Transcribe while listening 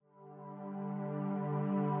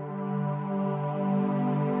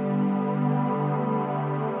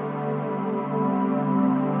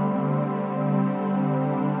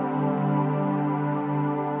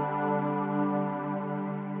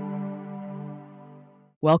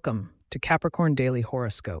Welcome to Capricorn Daily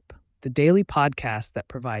Horoscope, the daily podcast that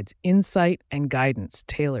provides insight and guidance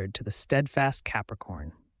tailored to the steadfast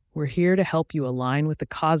Capricorn. We're here to help you align with the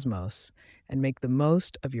cosmos and make the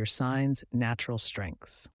most of your sign's natural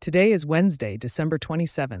strengths. Today is Wednesday, December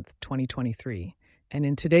 27th, 2023, and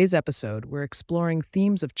in today's episode, we're exploring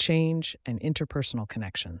themes of change and interpersonal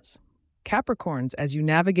connections. Capricorns, as you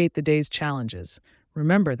navigate the day's challenges,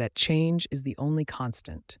 remember that change is the only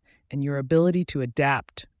constant, and your ability to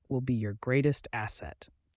adapt will be your greatest asset.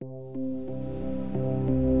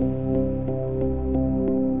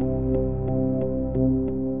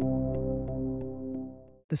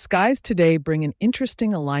 The skies today bring an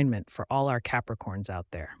interesting alignment for all our Capricorns out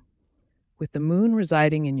there. With the moon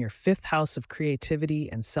residing in your fifth house of creativity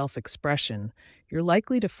and self-expression, you're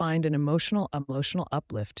likely to find an emotional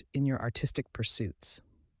uplift in your artistic pursuits.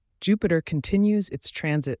 Jupiter continues its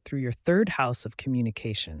transit through your third house of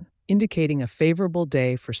communication, indicating a favorable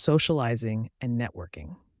day for socializing and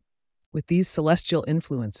networking. With these celestial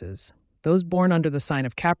influences, those born under the sign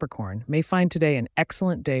of Capricorn may find today an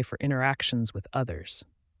excellent day for interactions with others.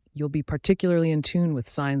 You'll be particularly in tune with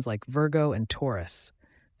signs like Virgo and Taurus,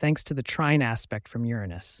 thanks to the trine aspect from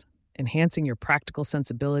Uranus, enhancing your practical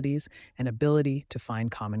sensibilities and ability to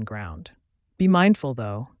find common ground. Be mindful,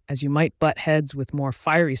 though, as you might butt heads with more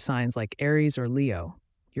fiery signs like Aries or Leo.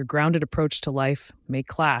 Your grounded approach to life may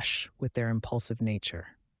clash with their impulsive nature.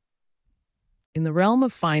 In the realm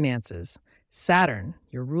of finances, Saturn,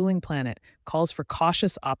 your ruling planet, calls for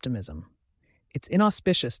cautious optimism. It's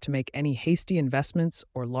inauspicious to make any hasty investments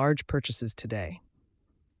or large purchases today.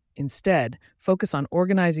 Instead, focus on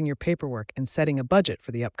organizing your paperwork and setting a budget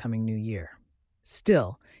for the upcoming new year.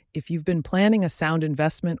 Still, if you've been planning a sound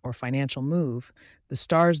investment or financial move, the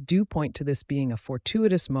stars do point to this being a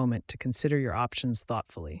fortuitous moment to consider your options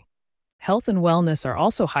thoughtfully. Health and wellness are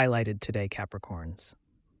also highlighted today, Capricorns.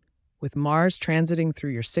 With Mars transiting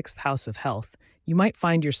through your sixth house of health, you might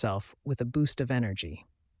find yourself with a boost of energy.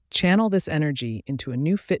 Channel this energy into a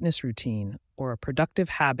new fitness routine or a productive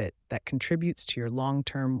habit that contributes to your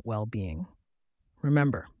long-term well-being.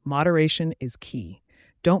 Remember, moderation is key.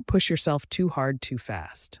 Don't push yourself too hard too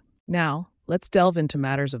fast. Now, let's delve into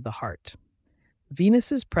matters of the heart.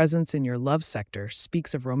 Venus's presence in your love sector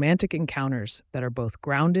speaks of romantic encounters that are both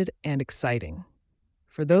grounded and exciting.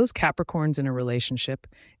 For those Capricorns in a relationship,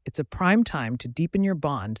 it's a prime time to deepen your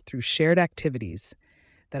bond through shared activities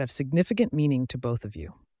that have significant meaning to both of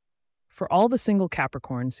you. For all the single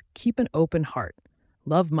Capricorns, keep an open heart.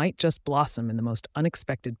 Love might just blossom in the most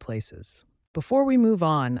unexpected places. Before we move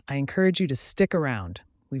on, I encourage you to stick around.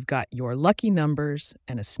 We've got your lucky numbers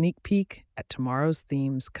and a sneak peek at tomorrow's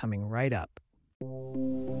themes coming right up.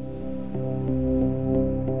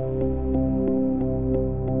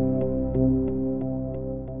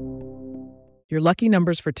 Your lucky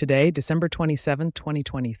numbers for today, December 27,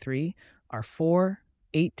 2023, are 4,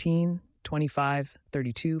 18, 25,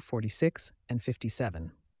 32, 46, and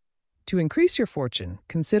 57. To increase your fortune,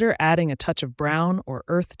 consider adding a touch of brown or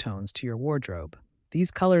earth tones to your wardrobe. These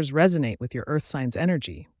colors resonate with your earth sign's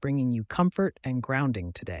energy, bringing you comfort and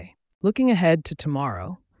grounding today. Looking ahead to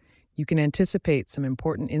tomorrow, you can anticipate some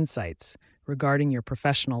important insights regarding your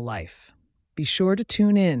professional life. Be sure to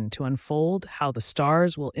tune in to unfold how the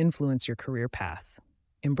stars will influence your career path.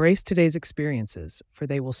 Embrace today's experiences, for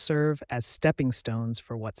they will serve as stepping stones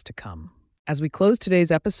for what's to come. As we close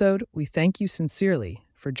today's episode, we thank you sincerely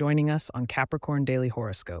for joining us on Capricorn Daily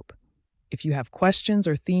Horoscope. If you have questions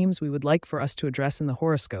or themes we would like for us to address in the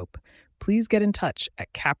horoscope, please get in touch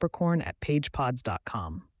at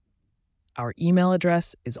capricorn@pagepods.com. Our email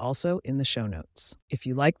address is also in the show notes. If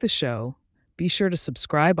you like the show, be sure to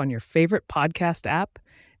subscribe on your favorite podcast app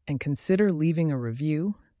and consider leaving a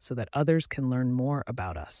review so that others can learn more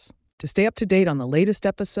about us. To stay up to date on the latest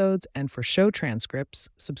episodes and for show transcripts,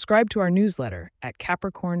 subscribe to our newsletter at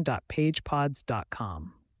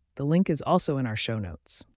capricorn.pagepods.com. The link is also in our show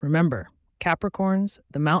notes. Remember, Capricorns,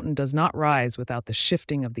 the mountain does not rise without the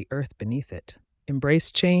shifting of the earth beneath it. Embrace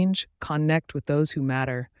change, connect with those who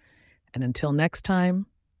matter, and until next time,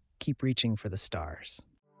 keep reaching for the stars.